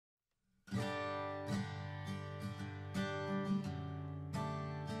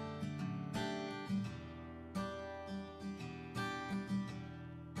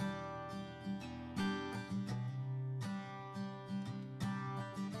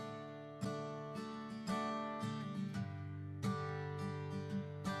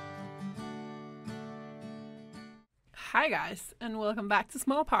Hi guys, and welcome back to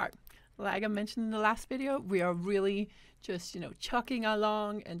Smol Park. Like I mentioned in the last video, we are really just, chucking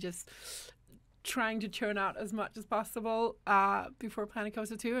along and just trying to churn out as much as possible before Planet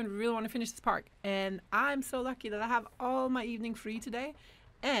Coaster 2, and we really want to finish this park. And I'm so lucky that I have all my evening free today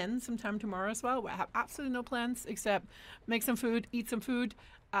and some time tomorrow as well, where I have absolutely no plans except make some food, eat some food,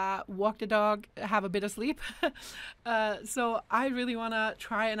 walk the dog, have a bit of sleep. So I really want to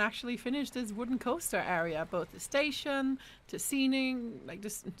try and actually finish this wooden coaster area, both the station, the scening, like the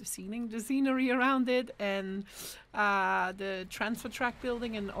scenery around it, and the transfer track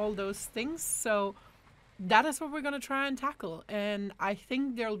building and all those things. So that is what we're going to try and tackle. And I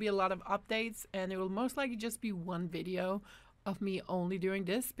think there will be a lot of updates, and it will most likely just be one video of me only doing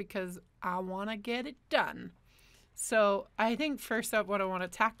this because I want to get it done. So I think first up what I want to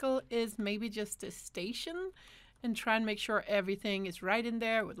tackle is maybe just the station and try and make sure everything is right in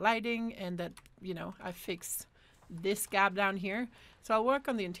there with lighting, and that, I fix this gap down here. So I'll work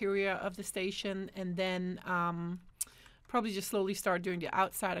on the interior of the station, and then probably just slowly start doing the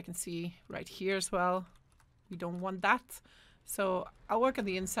outside. I can see right here as well. We don't want that. So I'll work on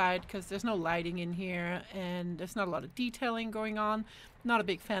the inside because there's no lighting in here and there's not a lot of detailing going on. Not a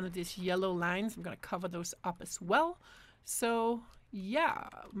big fan of these yellow lines. I'm going to cover those up as well. So yeah,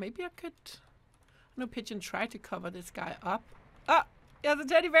 maybe I could... I know Pigeon tried to cover this guy up. Ah, yeah, the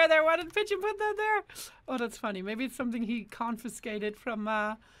teddy bear there. Why did Pigeon put that there? Oh, that's funny. Maybe it's something he confiscated from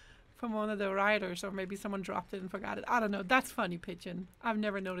one of the riders, or maybe someone dropped it and forgot it. I don't know. That's funny, Pigeon. I've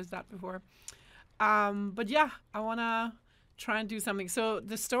never noticed that before. But yeah, I want to try and do something. So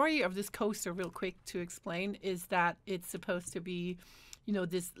the story of this coaster, real quick to explain, is that it's supposed to be,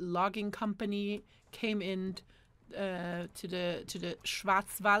 this logging company came in to the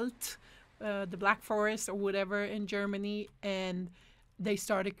Schwarzwald, the Black Forest or whatever in Germany, and they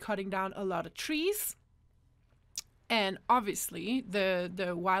started cutting down a lot of trees. And obviously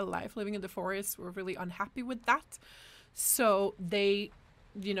the wildlife living in the forest were really unhappy with that. So they,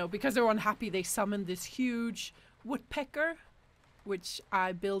 because they were unhappy, they summoned this huge woodpecker, which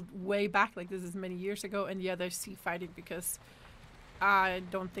I built way back, like this is many years ago. And yeah, they're sea fighting because I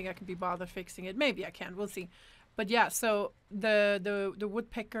don't think I can be bothered fixing it. Maybe I can, we'll see. But yeah, so the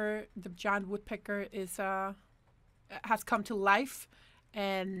woodpecker, the giant woodpecker is has come to life,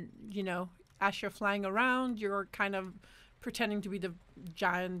 and as you're flying around, you're kind of pretending to be the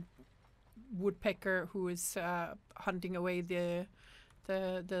giant woodpecker who is hunting away the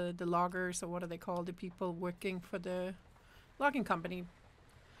loggers, or what are they called, the people working for the logging company.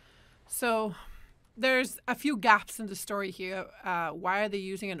 So there's a few gaps in the story here. Why are they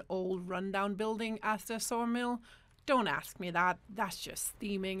using an old rundown building as their sawmill? Don't ask me that. That's just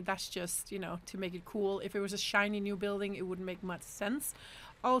theming. That's just, to make it cool. If it was a shiny new building, it wouldn't make much sense.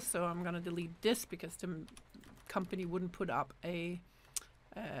 Also, I'm going to delete this because the company wouldn't put up a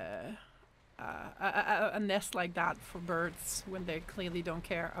nest like that for birds when they clearly don't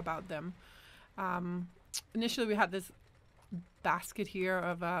care about them. Initially, we had this basket here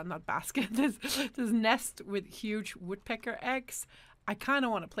of not basket, this nest with huge woodpecker eggs. I kind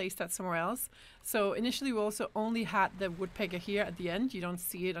of want to place that somewhere else. So initially we also only had the woodpecker here at the end. You don't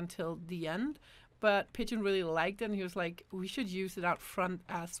see it until the end, but Pigeon really liked it, and he was like, we should use it out front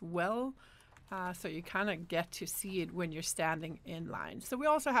as well. So you kind of get to see it when you're standing in line. So we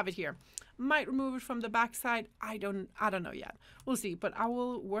also have it here. Might remove it from the backside. I don't know yet. We'll see, but I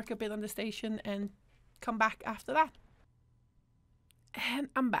will work a bit on the station and come back after that. And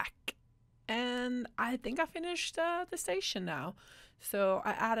I'm back, and I think I finished the station now. So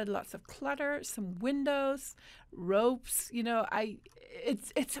I added lots of clutter, some windows, ropes.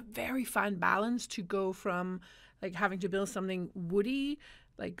 It's a very fine balance to go from like having to build something woody,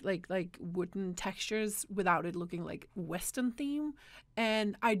 like wooden textures, without it looking like Western theme.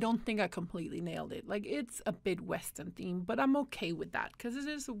 And I don't think I completely nailed it. Like, it's a bit Western theme, but I'm okay with that because it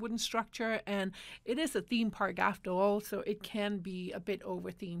is a wooden structure and it is a theme park after all, so it can be a bit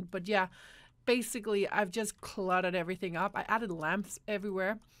over themed. But yeah, basically I've just cluttered everything up. I added lamps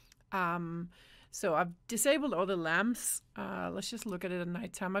everywhere. So I've disabled all the lamps. Let's just look at it at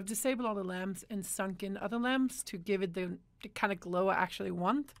nighttime. I've disabled all the lamps and sunk in other lamps to give it the kind of glow I actually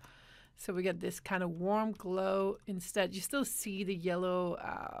want. So we get this kind of warm glow instead. You still see the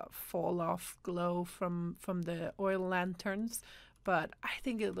yellow fall off glow from the oil lanterns, but I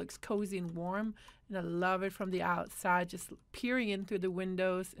think it looks cozy and warm, and I love it from the outside, just peering in through the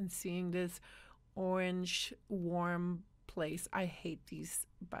windows and seeing this orange warm place. I hate these,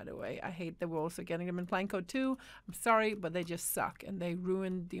 by the way. I hate that we're also getting them in Planet Code 2. I'm sorry, but they just suck and they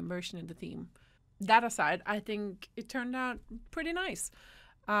ruined the immersion in the theme. That aside, I think it turned out pretty nice.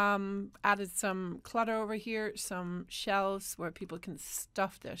 Added some clutter over here, some shelves where people can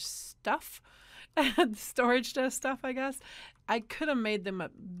stuff their stuff and storage their stuff, I guess. I could have made them a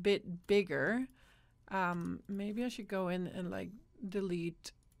bit bigger. Maybe I should go in and like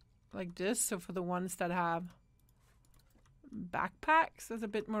delete like this. So for the ones that have backpacks, there's a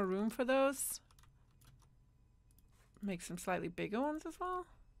bit more room for those. Make some slightly bigger ones as well.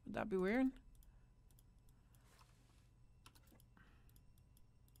 Would that be weird?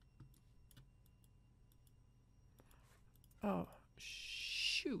 Oh,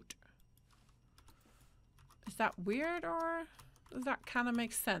 shoot. Is that weird or does that kind of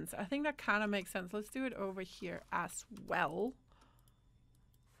make sense? I think that kind of makes sense. Let's do it over here as well.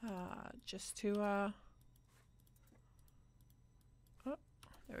 Just to, oh,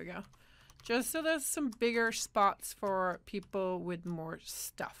 there we go. Just so there's some bigger spots for people with more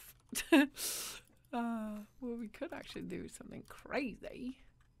stuff. Well, we could actually do something crazy.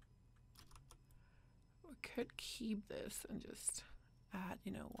 We could keep this and just add,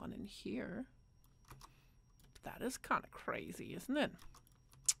 you know, one in here. That is kind of crazy, isn't it?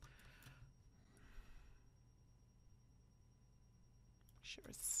 Sure,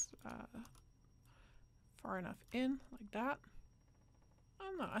 it's far enough in like that. I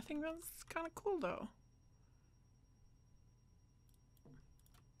don't know. I think that's kind of cool, though.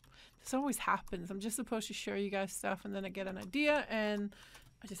 This always happens. I'm just supposed to show you guys stuff, and then I get an idea, and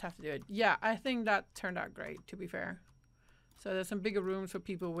I just have to do it. Yeah, I think that turned out great, to be fair. So there's some bigger rooms for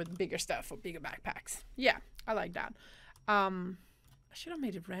people with bigger stuff or bigger backpacks. Yeah, I like that. I should have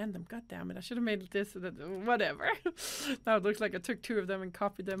made it random. God damn it. I should have made it this or that. Whatever. Now it looks like I took two of them and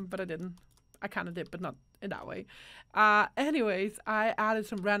copied them, but I didn't. I kind of did, but not in that way. Anyways, I added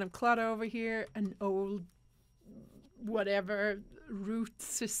some random clutter over here. An old whatever root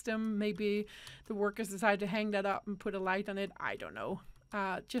system. Maybe the workers decided to hang that up and put a light on it. I don't know.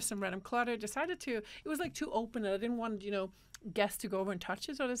 Just some random clutter. Decided to, it was like too open and I didn't want, you know, guests to go over and touch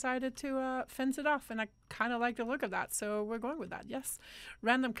it, so I decided to fence it off, and I kind of like the look of that, so we're going with that. Yes,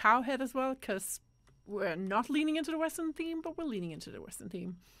 random cow head as well, because we're not leaning into the Western theme, but we're leaning into the Western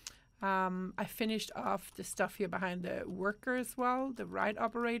theme. I finished off the stuff here behind the worker as well, the ride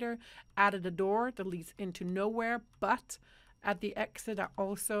operator. Added a door that leads into nowhere, but at the exit I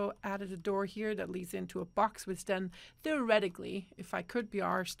also added a door here that leads into a box, which then theoretically, if I could be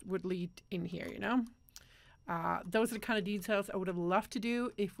arsed, would lead in here, you know. Those are the kind of details I would have loved to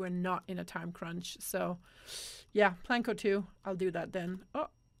do if we're not in a time crunch. So yeah, plan code 2, I'll do that then. Oh,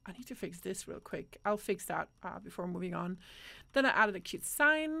 I need to fix this real quick. I'll fix that before moving on. Then I added a cute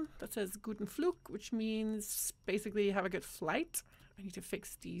sign that says Guten Flug, which means basically have a good flight. I need to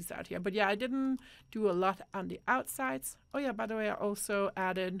fix these out here. But yeah, I didn't do a lot on the outsides. Oh yeah, by the way, I also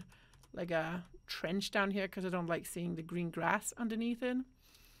added like a trench down here because I don't like seeing the green grass underneath it.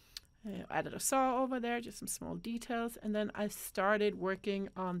 I added a saw over there, just some small details. And then I started working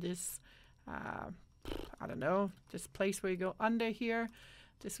on this, I don't know, this place where you go under here.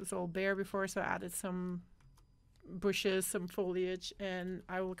 This was all bare before, so I added some bushes, some foliage, and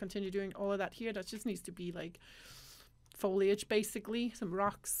I will continue doing all of that here. That just needs to be like foliage, basically, some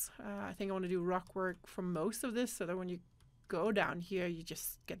rocks. I think I want to do rock work for most of this, so that when you go down here, you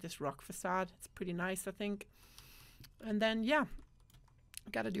just get this rock facade. It's pretty nice, I think. And then, yeah,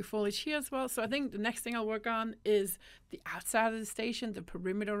 got to do foliage here as well. So I think the next thing I'll work on is the outside of the station, the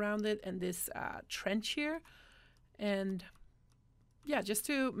perimeter around it, and this trench here. And yeah, just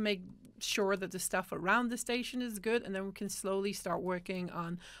to make sure that the stuff around the station is good, and then we can slowly start working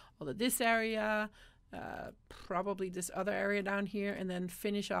on all of this area, probably this other area down here, and then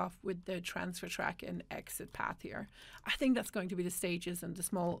finish off with the transfer track and exit path here. I think that's going to be the stages and the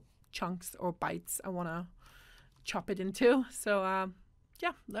small chunks or bites I want to chop it into. So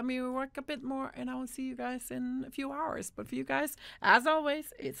yeah, let me work a bit more and I will see you guys in a few hours. But for you guys, as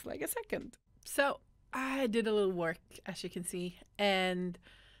always, it's like a second. So I did a little work, as you can see, and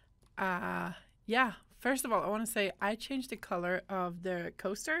yeah, first of all, I want to say I changed the color of the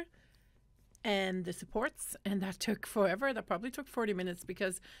coaster and the supports, and that took forever. That probably took 40 minutes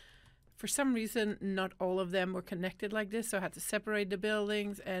because for some reason not all of them were connected like this, so I had to separate the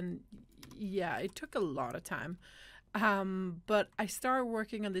buildings, and yeah, it took a lot of time. But I started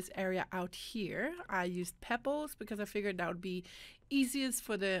working on this area out here. I used pebbles because I figured that would be easiest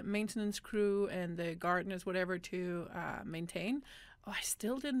for the maintenance crew and the gardeners, whatever, to maintain. Oh, I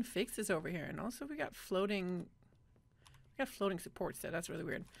still didn't fix this over here. And also we got floating supports there. That's really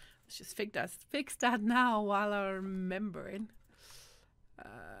weird. Let's just fix that now while I remember it.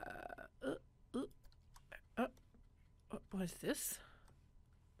 What is this?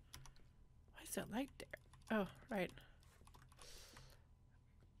 Why is that light there? Oh, right.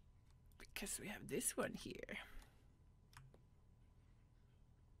 because we have this one here.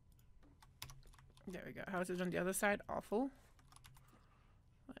 There we go. How is it on the other side? Awful.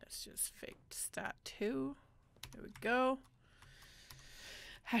 Let's just fix that too. There we go.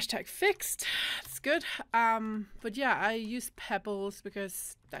 Hashtag fixed. That's good. But yeah, I used pebbles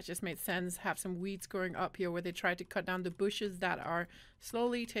because that just made sense. Have some weeds growing up here where they tried to cut down the bushes that are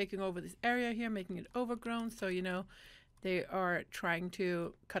slowly taking over this area here, making it overgrown. So, you know, they are trying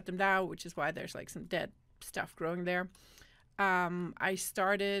to cut them down, which is why there's like some dead stuff growing there. I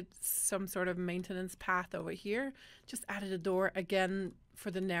started some sort of maintenance path over here. Just added a door again for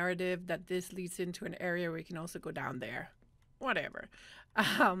the narrative that this leads into an area where you can also go down there. Whatever.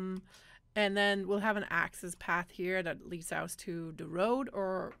 And then we'll have an access path here that leads out to the road,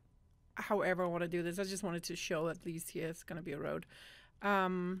 or however I want to do this. I just wanted to show at least here it's going to be a road.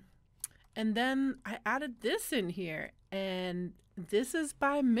 And then I added this in here, and this is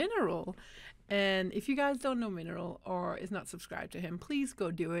by Mineral. And if you guys don't know Mineral or is not subscribed to him, please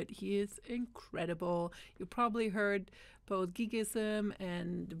go do it. He is incredible. You probably heard both Geekism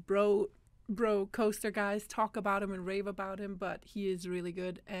and BroCoaster guys talk about him and rave about him, but he is really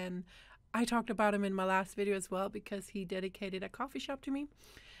good. And I talked about him in my last video as well because he dedicated a coffee shop to me.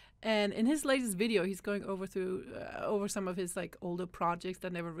 And in his latest video, he's going over some of his like older projects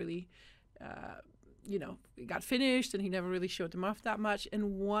that never really you know, got finished, and he never really showed them off that much.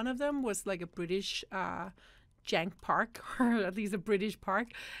 And one of them was like a British jank park, or at least a British park,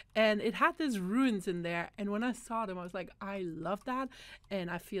 and it had these ruins in there. And when I saw them, I was like, I love that,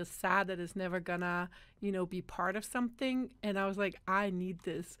 and I feel sad that it's never gonna, you know, be part of something. And I was like, I need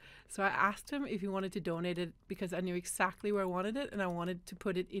this. So I asked him if he wanted to donate it because I knew exactly where I wanted it, and I wanted to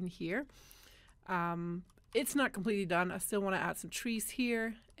put it in here. It's not completely done. I still want to add some trees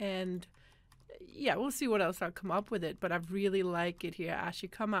here, and yeah, we'll see what else I'll come up with it, but I really like it here. As you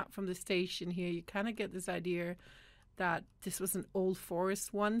come out from the station here, you kind of get this idea that this was an old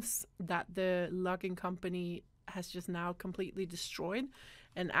forest once that the logging company has just now completely destroyed.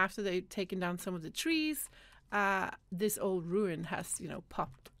 And after they've taken down some of the trees, this old ruin has, you know,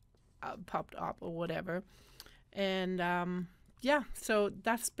 popped up or whatever. And yeah, so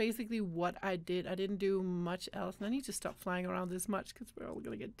that's basically what I did. I didn't do much else, and I need to stop flying around this much because we're all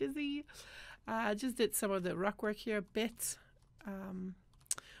gonna get dizzy. I just did some of the rock work here a bit.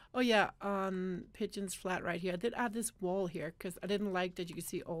 Oh yeah, on Pigeon's flat right here, I did add this wall here because I didn't like that you could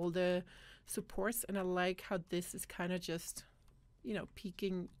see all the supports, and I like how this is kind of just, you know,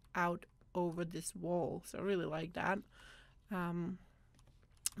 peeking out over this wall. So I really like that.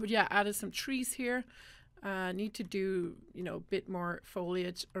 But yeah, added some trees here. Need to do, you know, a bit more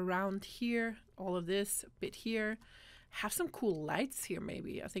foliage around here, all of this, a bit here. Have some cool lights here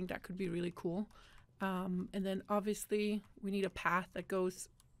maybe. I think that could be really cool. And then obviously we need a path that goes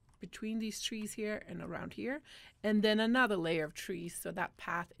between these trees here and around here. And then another layer of trees, so that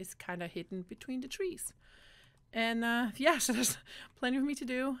path is kind of hidden between the trees. And yeah, so there's plenty for me to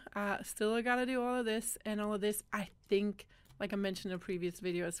do. Still I gotta do all of this and all of this. I think, like I mentioned in a previous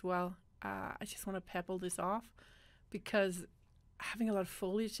video as well, I just want to pebble this off because having a lot of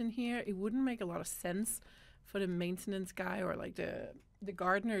foliage in here, it wouldn't make a lot of sense for the maintenance guy or like the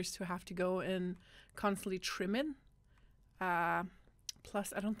gardeners to have to go and constantly trim it.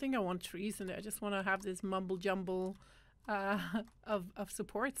 Plus, I don't think I want trees in there. I just want to have this mumble jumble of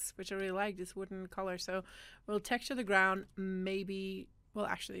supports, which I really like, this wooden color. So we'll texture the ground, maybe, well,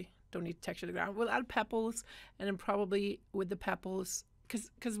 actually, don't need to texture the ground. We'll add pebbles, and then probably with the pebbles,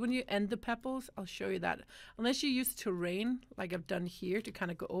 because when you end the pebbles, I'll show you that. Unless you use terrain, like I've done here, to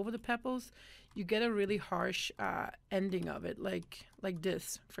kind of go over the pebbles, you get a really harsh ending of it, like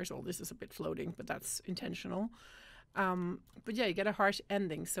this. First of all, this is a bit floating, but that's intentional. But yeah, you get a harsh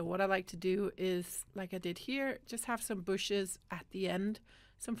ending. So what I like to do is, like I did here, just have some bushes at the end,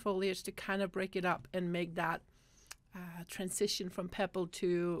 some foliage to kind of break it up and make that transition from pebble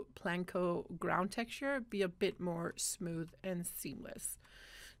to planko ground texture be a bit more smooth and seamless.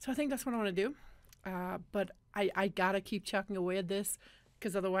 So I think that's what I want to do. But I gotta keep chucking away at this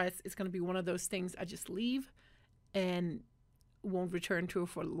because otherwise it's going to be one of those things I just leave and won't return to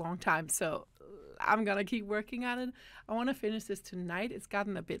for a long time. So I'm gonna keep working on it. I want to finish this tonight. It's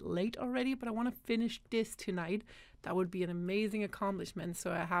gotten a bit late already, but I want to finish this tonight. That would be an amazing accomplishment.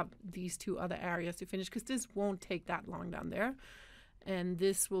 So I have these two other areas to finish because this won't take that long down there, and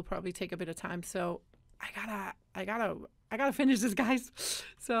this will probably take a bit of time. So I gotta finish this, guys.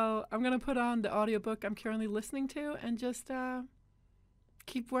 So I'm gonna put on the audiobook I'm currently listening to and just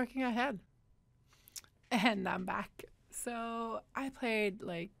keep working ahead. And I'm back. So I played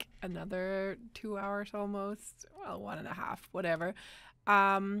like another 2 hours almost, well, 1.5, whatever.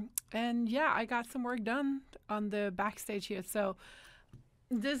 And yeah, I got some work done on the backstage here. So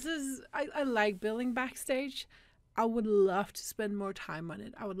this is, I like building backstage. I would love to spend more time on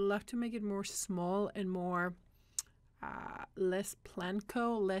it. I would love to make it more small and more less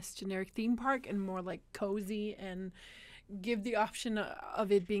Planco, less generic theme park, and more like cozy, and give the option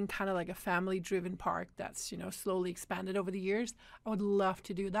of it being kind of like a family driven park that's, you know, slowly expanded over the years. I would love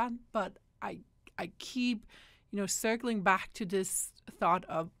to do that, but I keep, you know, circling back to this thought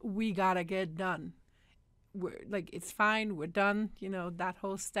of we gotta get done. We're like, it's fine, we're done, you know, that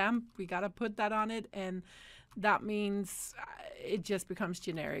whole stamp, we gotta put that on it, and that means it just becomes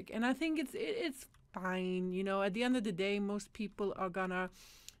generic. And I think it's fine, you know. At the end of the day, most people are gonna,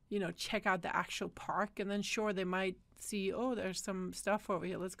 you know, check out the actual park, and then sure, they might see, oh, there's some stuff over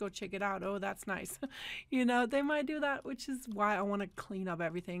here, let's go check it out, oh, that's nice. You know, they might do that, which is why I want to clean up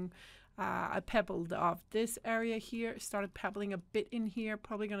everything. I pebbled off this area here, started pebbling a bit in here.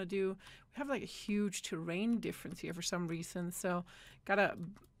 Probably gonna do, we have like a huge terrain difference here for some reason, so gotta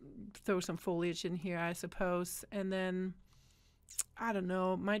throw some foliage in here, I suppose. And then I don't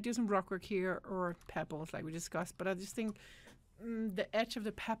know, might do some rock work here or pebbles like we discussed, but I just think the edge of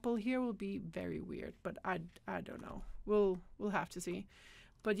the pebble here will be very weird, but I don't know. We'll have to see.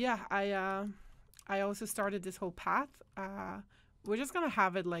 But yeah, I also started this whole path. We're just gonna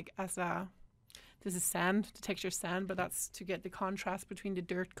have it like as a, this is sand, the texture sand, but that's to get the contrast between the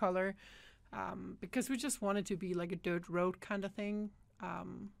dirt color, because we just want it to be like a dirt road kind of thing.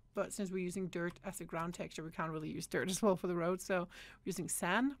 But since we're using dirt as a ground texture, we can't really use dirt as well for the road, so we're using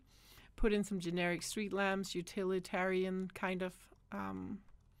sand. Put in some generic street lamps, utilitarian kind of, and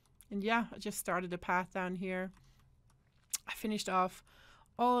yeah, I just started a path down here. I finished off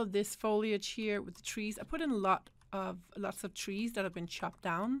all of this foliage here with the trees. I put in lots of trees that have been chopped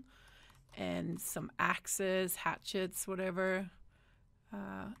down, and some axes, hatchets, whatever.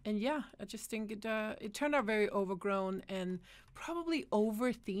 And yeah, I just think it turned out very overgrown and probably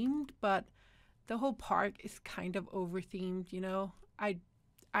over themed, but the whole park is kind of over themed, you know.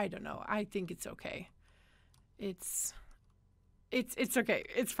 I don't know. I think it's okay. It's okay.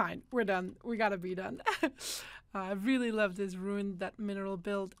 It's fine. We're done. We gotta be done. I really love this ruin that mineral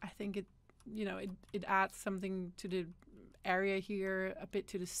build. I think it, you know, it adds something to the area here, a bit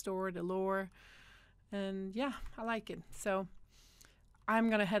to the store, the lore, and yeah, I like it. So I'm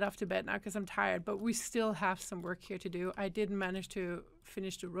gonna head off to bed now because I'm tired, but we still have some work here to do. I didn't manage to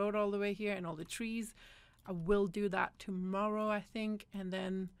finish the road all the way here and all the trees. I will do that tomorrow, I think, and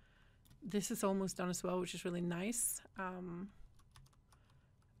then this is almost done as well, which is really nice.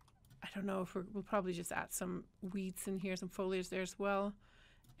 I don't know if we'll probably just add some weeds in here, some foliage there as well.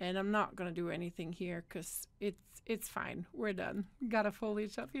 And I'm not gonna do anything here because it's fine. We're done. Got a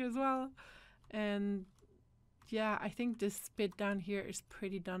foliage up here as well, and yeah, I think this bit down here is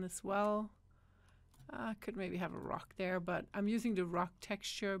pretty done as well. Could maybe have a rock there, but I'm using the rock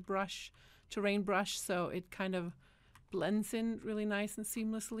texture brush, terrain brush, so it kind of blends in really nice and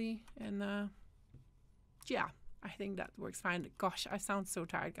seamlessly. And yeah, I think that works fine. Gosh, I sound so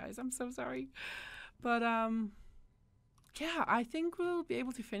tired, guys. I'm so sorry. But yeah, I think we'll be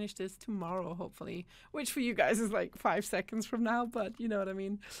able to finish this tomorrow, hopefully, which for you guys is like 5 seconds from now, but you know what I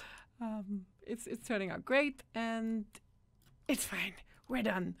mean. It's turning out great, and it's fine. We're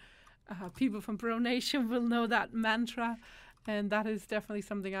done. People from BroNation will know that mantra, and that is definitely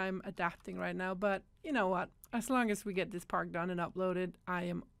something I'm adapting right now. But you know what? As long as we get this park done and uploaded, I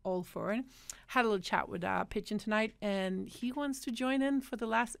am all for it. Had a little chat with Pigeon tonight, and he wants to join in for the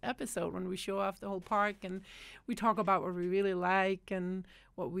last episode when we show off the whole park and we talk about what we really like and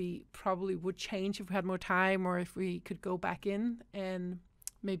what we probably would change if we had more time, or if we could go back in and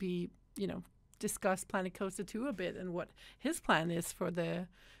maybe, you know, discuss Planet Coaster 2 a bit and what his plan is for the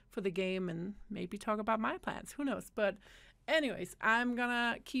game, and maybe talk about my plans. Who knows? But anyways, I'm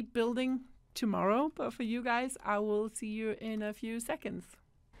gonna keep building tomorrow, but for you guys, I will see you in a few seconds.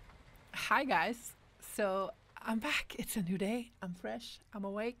 Hi guys, so I'm back. It's a new day. I'm fresh, I'm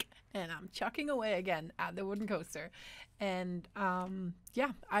awake, and I'm chucking away again at the wooden coaster. And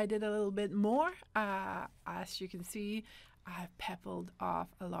yeah, I did a little bit more. As you can see, I've pebbled off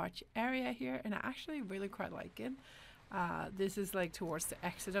a large area here, and I actually really quite like it. This is like towards the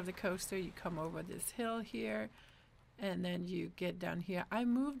exit of the coaster. You come over this hill here, and then you get down here. I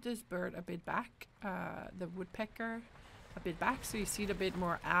moved this bird a bit back, the woodpecker a bit back, so you see it a bit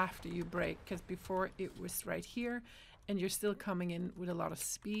more after you brake, because before it was right here, and you're still coming in with a lot of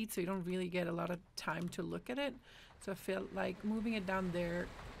speed, so you don't really get a lot of time to look at it. So I felt like moving it down there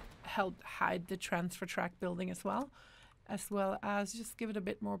helped hide the transfer track building as well as just give it a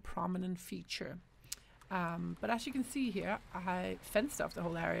bit more prominent feature. But as you can see here, I fenced off the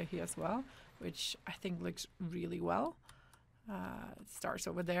whole area here as well, which I think looks really well. It starts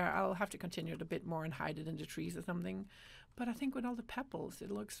over there. I'll have to continue it a bit more and hide it in the trees or something. But I think with all the pebbles,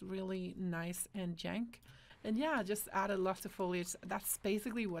 it looks really nice and jank. And yeah, I just added lots of foliage. That's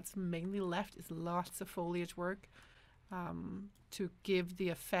basically what's mainly left, is lots of foliage work to give the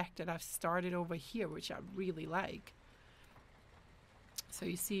effect that I've started over here, which I really like. So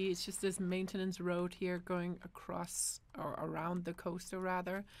you see, it's just this maintenance road here going across, or around the coaster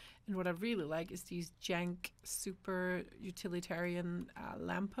rather. And what I really like is these jank, super utilitarian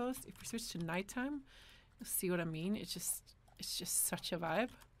lampposts. If we switch to nighttime, you'll see what I mean. It's just such a vibe.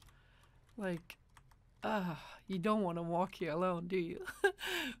 Like, you don't want to walk here alone, do you?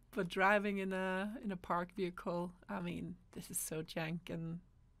 But driving in a park vehicle, I mean, this is so jank and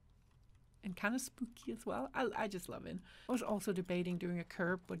kind of spooky as well. I just love it. I was also debating doing a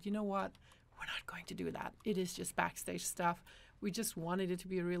curb, but you know what? We're not going to do that. It is just backstage stuff. We just wanted it to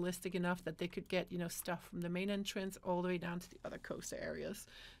be realistic enough that they could get, you know, stuff from the main entrance all the way down to the other coaster areas.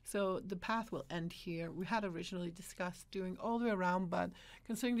 So the path will end here. We had originally discussed doing all the way around, but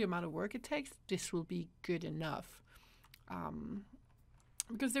considering the amount of work it takes, this will be good enough.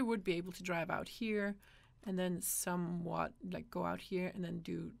 Because they would be able to drive out here and then somewhat like go out here and then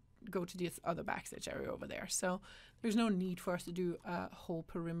go to this other backstage area over there. So there's no need for us to do a whole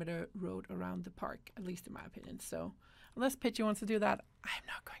perimeter road around the park, at least in my opinion. So unless Pidgey wants to do that, I'm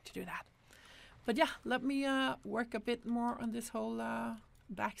not going to do that. But yeah, let me work a bit more on this whole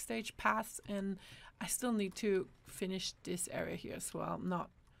backstage pass, and I still need to finish this area here as well.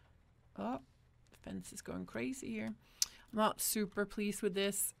 The fence is going crazy here. I'm not super pleased with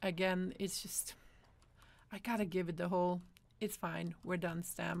this. Again, it's just, I gotta give it the whole "it's fine, we're done"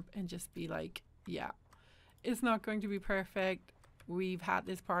 stamp and just be like, yeah, it's not going to be perfect. We've had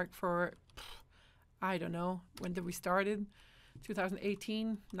this park for, I don't know, when did we started?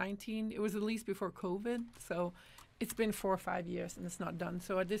 2018, 19? It was at least before COVID. So it's been 4 or 5 years and it's not done.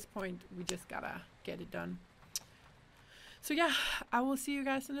 So at this point, we just gotta get it done. So yeah, I will see you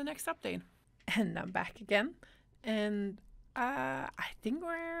guys in the next update. And I'm back again. And I think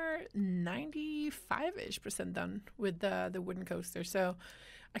we're 95-ish% done with the wooden coaster. So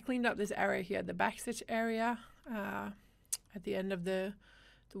I cleaned up this area here, the backstage area, at the end of the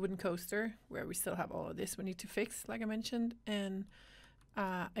wooden coaster, where we still have all of this we need to fix, like I mentioned. And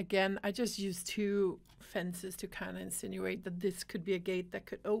again, I just used 2 fences to kind of insinuate that this could be a gate that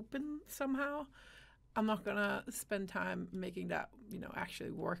could open somehow. I'm not gonna spend time making that, you know,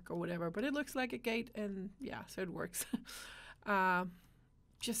 actually work or whatever, but it looks like a gate, and yeah, so it works.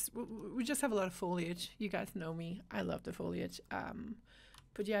 We just have a lot of foliage. You guys know me, I love the foliage.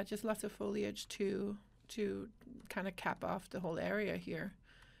 But yeah, just lots of foliage to kind of cap off the whole area here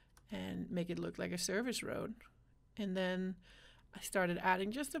and make it look like a service road. And then I started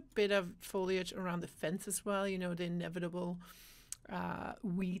adding just a bit of foliage around the fence as well, you know, the inevitable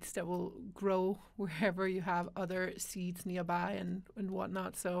weeds that will grow wherever you have other seeds nearby and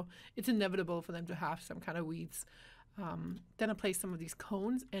whatnot. So it's inevitable for them to have some kind of weeds. Then I placed some of these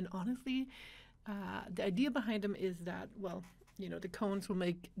cones, and honestly, the idea behind them is that, well, you know, the cones will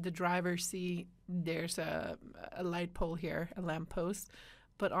make the driver see there's a light pole here, a lamp post.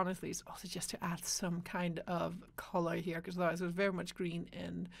 But honestly, it's also just to add some kind of color here, because otherwise it was very much green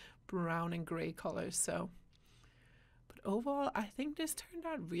and brown and gray colors. So, but overall, I think this turned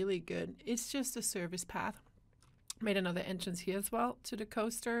out really good. It's just a service path. Made another entrance here as well to the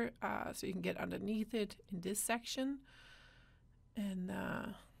coaster, so you can get underneath it in this section. And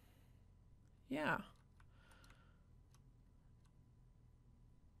yeah.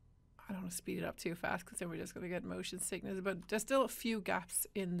 I don't want to speed it up too fast because then we're just going to get motion sickness. But there's still a few gaps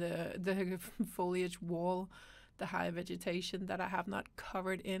in the foliage wall, the high vegetation that I have not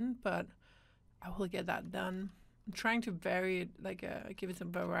covered in, but I will get that done. I'm trying to vary it, like give it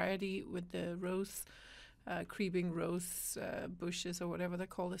some variety with the rose, creeping rose bushes or whatever they're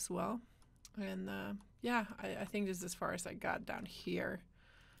called as well. And yeah, I think this is as far as I got down here.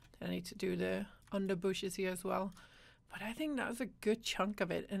 Then I need to do the under bushes here as well. But I think that was a good chunk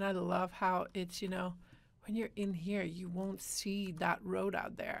of it. And I love how it's, you know, when you're in here, you won't see that road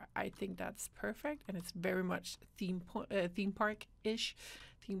out there. I think that's perfect. And it's very much theme park-ish,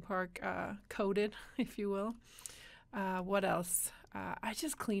 theme park coded, if you will. What else? I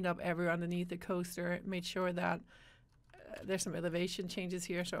just cleaned up everywhere underneath the coaster, made sure that there's some elevation changes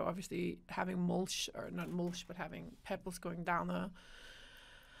here. So obviously having mulch, or not mulch, but having pebbles going down a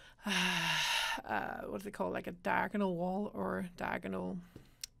what's it called, like a diagonal wall or diagonal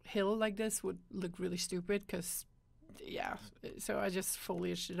hill like this would look really stupid, because yeah, so I just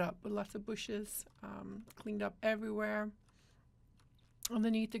foliaged it up with lots of bushes, cleaned up everywhere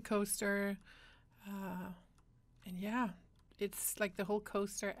underneath the coaster. And yeah, it's like the whole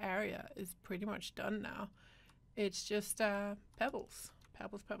coaster area is pretty much done now. It's just pebbles.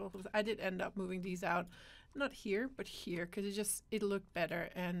 I did end up moving these out, not here, but here, because it looked better.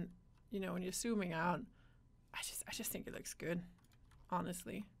 And, you know, when you're zooming out, I just think it looks good,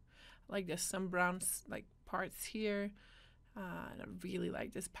 honestly. Like there's some brown like parts here. And I really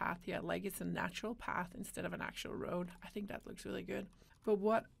like this path here. Like it's a natural path instead of an actual road. I think that looks really good. But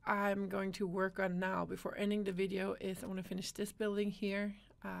what I'm going to work on now before ending the video is I want to finish this building here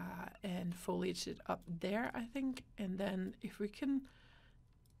and foliage it up there, I think. And then if we can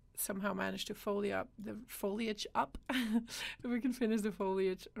somehow manage to foliage up, if we can finish the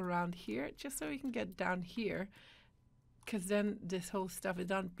foliage around here, just so we can get down here, because then this whole stuff is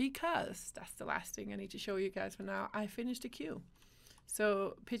done. Because that's the last thing I need to show you guys for now. I finished the queue.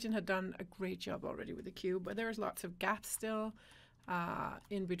 So Pigeon had done a great job already with the queue, but there's lots of gaps still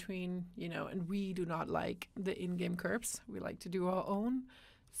in between, you know, and we do not like the in-game curbs. We like to do our own.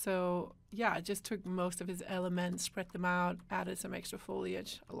 So yeah, I just took most of his elements, spread them out, added some extra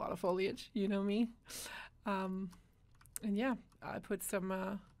foliage, a lot of foliage, you know me. And yeah, I put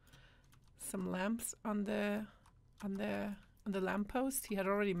some lamps on the lamppost. He had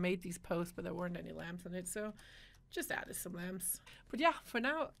already made these posts, but there weren't any lamps on it, so just added some lamps. But yeah, for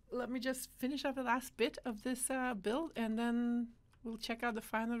now, let me just finish up the last bit of this build, and then we'll check out the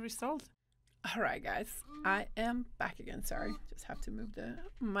final result. All right, guys, I am back again. Sorry, just have to move the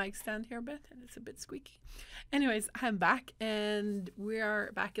mic stand here a bit, and it's a bit squeaky. Anyways, I'm back, and we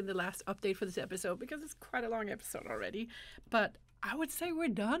are back in the last update for this episode because it's quite a long episode already. But I would say we're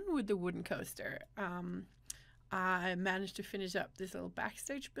done with the wooden coaster. I managed to finish up this little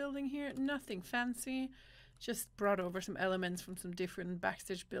backstage building here. Nothing fancy. Just brought over some elements from some different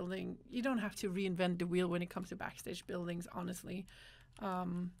backstage building. You don't have to reinvent the wheel when it comes to backstage buildings, honestly.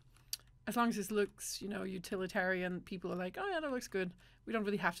 As long as this looks, you know, utilitarian, people are like, oh yeah, that looks good. We don't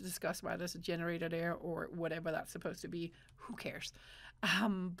really have to discuss why there's a generator there or whatever that's supposed to be. Who cares?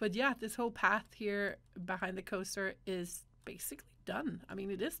 But yeah, this whole path here behind the coaster is basically done. I mean,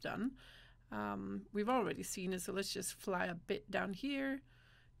 it is done. We've already seen it, so let's just fly a bit down here,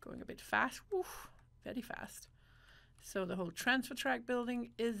 going a bit fast. Oof, very fast. So the whole transfer track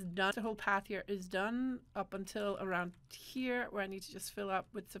building is done. The whole path here is done up until around here, where I need to just fill up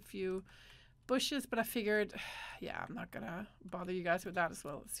with a few bushes, but I figured, yeah, I'm not gonna bother you guys with that as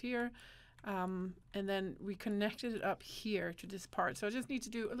well as here. And then we connected it up here to this part, so I just need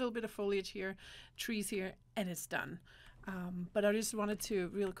to do a little bit of foliage here, trees here, and it's done. But I just wanted to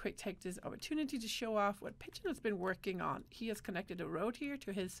real quick take this opportunity to show off what Pigeon has been working on. He has connected a road here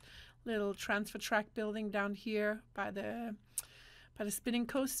to his little transfer track building down here by the spinning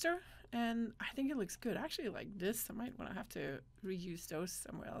coaster, and I think it looks good. I actually like this. I might want to have to reuse those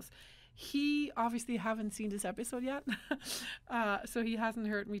somewhere else. He obviously haven't seen this episode yet, so he hasn't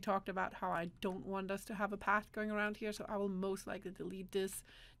heard me talk about how I don't want us to have a path going around here, so I will most likely delete this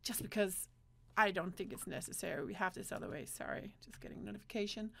just because I don't think it's necessary. We have this other way. Sorry, just getting a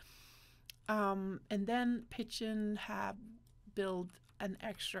notification. And then Pigeon have built an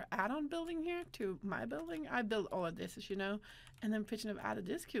extra add-on building here to my building. I built all of this, as you know, and then Pigeon have added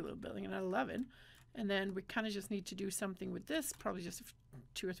this cute little building, and I love it. And then we kind of just need to do something with this, probably just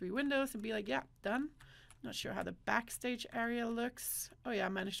 2 or 3 windows, and be like, yeah, done. Not sure how the backstage area looks. Oh yeah, I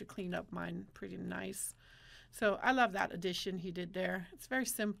managed to clean up mine pretty nice. So I love that addition he did there. It's very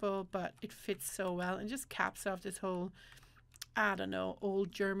simple, but it fits so well and just caps off this whole, I don't know,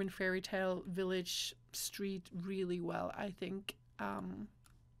 old German fairy tale village street really well, I think.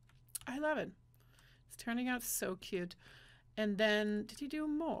 I love it. It's turning out so cute. And then, did he do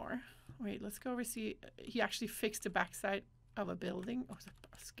more? Wait, let's go over see. He actually fixed the backside of a building. I was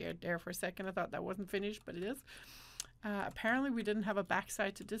scared there for a second. I thought that wasn't finished, but it is. Apparently we didn't have a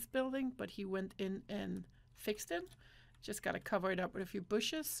backside to this building, but he went in and fixed it. Just got to cover it up with a few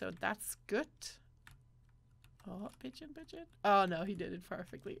bushes, so that's good. Oh, Pigeon. Oh no, he did it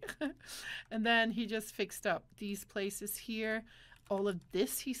perfectly. And then he just fixed up these places here. All of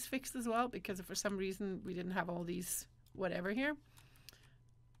this he's fixed as well, because for some reason we didn't have all these whatever here.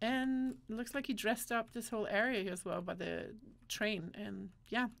 And it looks like he dressed up this whole area as well by the train. And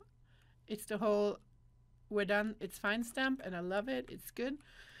yeah, it's the whole we're done, it's fine stamp, and I love it. It's good.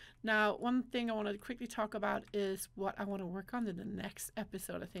 Now, one thing I want to quickly talk about is what I want to work on in the next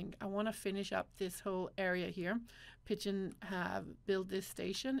episode. I think I want to finish up this whole area here. Pigeon have built this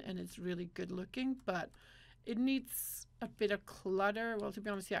station, and it's really good looking, but It needs a bit of clutter. Well, to be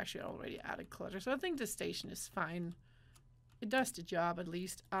honest, he actually already added clutter, so I think the station is fine. It does the job at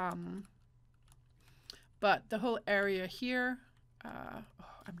least. But the whole area here,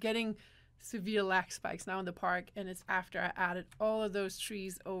 I'm getting severe lag spikes now in the park, and it's after I added all of those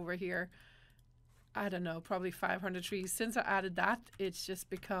trees over here. I don't know, probably 500 trees. Since I added that, it's just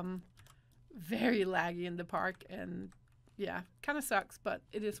become very laggy in the park, and yeah, kind of sucks, but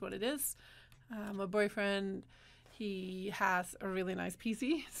it is what it is. My boyfriend, he has a really nice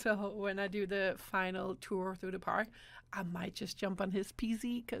PC, so when I do the final tour through the park, I might just jump on his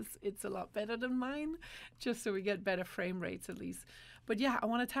PC because it's a lot better than mine, just so we get better frame rates at least. But yeah, I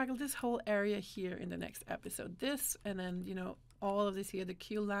want to tackle this whole area here in the next episode. This, and then, you know, all of this here, the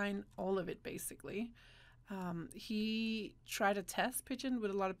queue line, all of it basically. He tried a test pigeon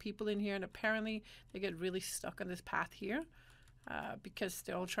with a lot of people in here, and apparently they get really stuck on this path here because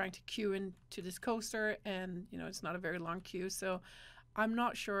they're all trying to queue into this coaster, and you know, it's not a very long queue. So I'm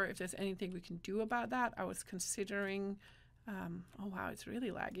not sure if there's anything we can do about that. I was considering, oh wow, it's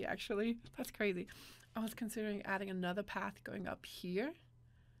really laggy actually. That's crazy. I was considering adding another path going up here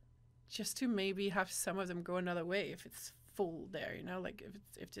just to maybe have some of them go another way if it's full there, you know, like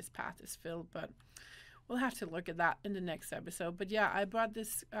if this path is filled, but we'll have to look at that in the next episode. But yeah, I brought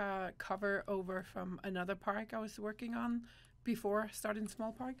this cover over from another park I was working on before starting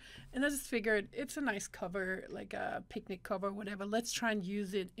Smol Park, and I just figured it's a nice cover, like a picnic cover, whatever. Let's try and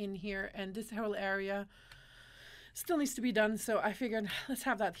use it in here, and this whole area still needs to be done, so I figured let's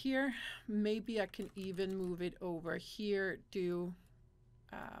have that here. Maybe I can even move it over here, do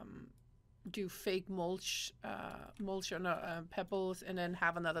fake mulch or pebbles, and then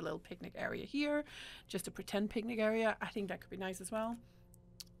have another little picnic area here, just a pretend picnic area. I think that could be nice as well.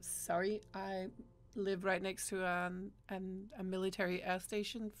 Sorry, I live right next to a military air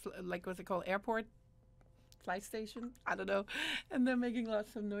station, like what's it called, airport, flight station, I don't know, and they're making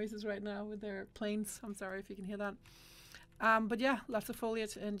lots of noises right now with their planes. I'm sorry if you can hear that. But yeah, lots of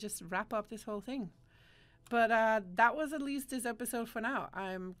foliage, and just wrap up this whole thing. But that was at least this episode for now.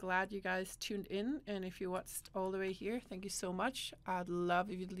 I'm glad you guys tuned in, and if you watched all the way here, thank you so much. I'd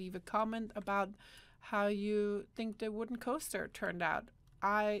love if you'd leave a comment about how you think the wooden coaster turned out.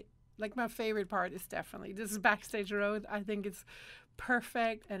 Like, my favorite part is definitely this is backstage road. I think it's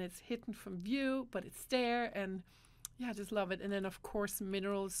perfect, and it's hidden from view, but it's there, and yeah, I just love it. And then of course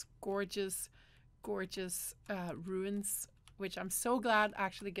Mineral's gorgeous ruins, which I'm so glad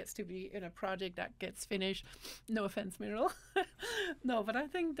actually gets to be in a project that gets finished. No offense, Mineral. No, but I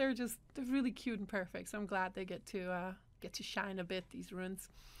think they're really cute and perfect, so I'm glad they get to shine a bit, these ruins.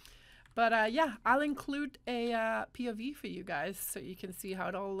 But yeah, I'll include a POV for you guys so you can see how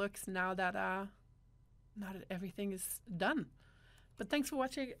it all looks now that everything is done. But thanks for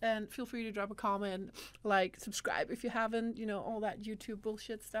watching, and feel free to drop a comment, like, subscribe if you haven't, you know, all that YouTube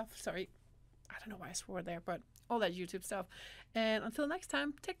bullshit stuff. Sorry, I don't know why I swore there, but all that YouTube stuff. And until next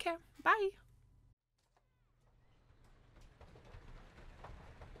time, take care. Bye.